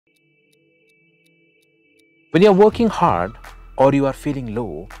When you're working hard or you are feeling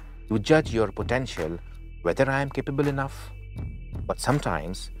low, you judge your potential, whether I am capable enough. But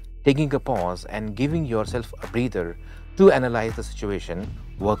sometimes taking a pause and giving yourself a breather to analyze the situation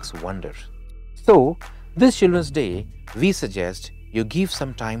works wonders. So, this Children's Day, we suggest you give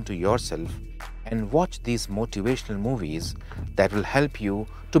some time to yourself and watch these motivational movies that will help you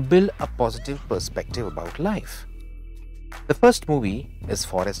to build a positive perspective about life. The first movie is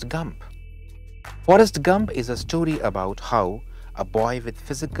Forrest Gump. Forrest Gump is a story about how a boy with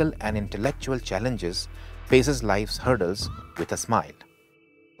physical and intellectual challenges faces life's hurdles with a smile.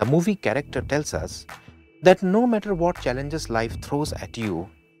 The movie character tells us that no matter what challenges life throws at you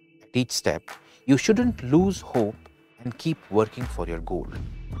at each step, you shouldn't lose hope and keep working for your goal.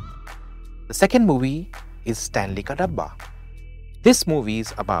 The second movie is Stanley Ka Dabba. This movie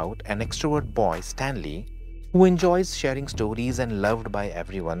is about an extrovert boy, Stanley, who enjoys sharing stories and loved by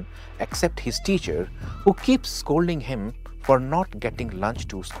everyone except his teacher, who keeps scolding him for not getting lunch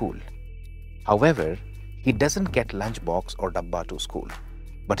to school. However, he doesn't get lunchbox or dabba to school,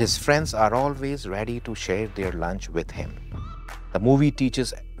 but his friends are always ready to share their lunch with him. The movie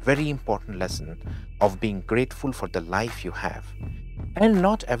teaches a very important lesson of being grateful for the life you have, and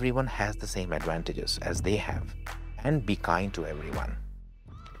not everyone has the same advantages as they have, and be kind to everyone.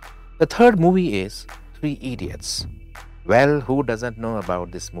 The third movie is Three Idiots. Well, who doesn't know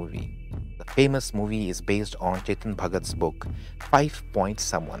about this movie? The famous movie is based on Chetan Bhagat's book 5 Point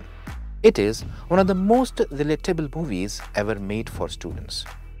Someone. It is one of the most relatable movies ever made for students.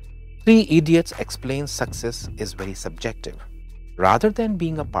 Three Idiots explains success is very subjective. Rather than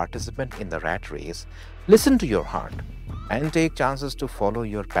being a participant in the rat race, listen to your heart and take chances to follow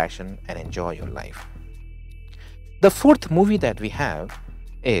your passion and enjoy your life. The fourth movie that we have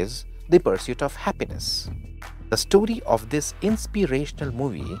is The Pursuit of Happiness. The story of this inspirational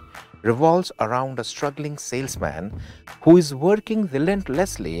movie revolves around a struggling salesman who is working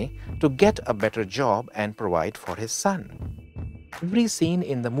relentlessly to get a better job and provide for his son. Every scene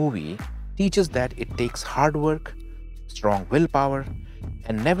in the movie teaches that it takes hard work, strong willpower,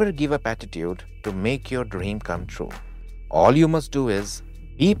 and never give up attitude to make your dream come true. All you must do is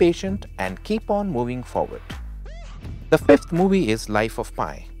be patient and keep on moving forward. The fifth movie is Life of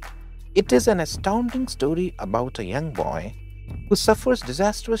Pi. It is an astounding story about a young boy who suffers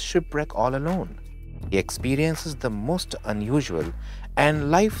disastrous shipwreck all alone. He experiences the most unusual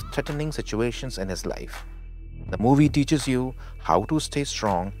and life-threatening situations in his life. The movie teaches you how to stay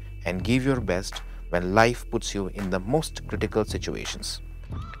strong and give your best when life puts you in the most critical situations.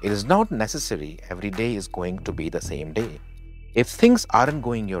 It is not necessary every day is going to be the same day. If things aren't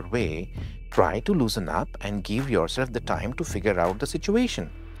going your way, try to loosen up and give yourself the time to figure out the situation.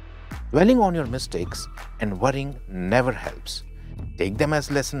 Dwelling on your mistakes and worrying never helps. Take them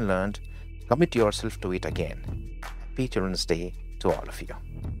as lesson learned, commit yourself to it again. Happy Children's Day to all of you.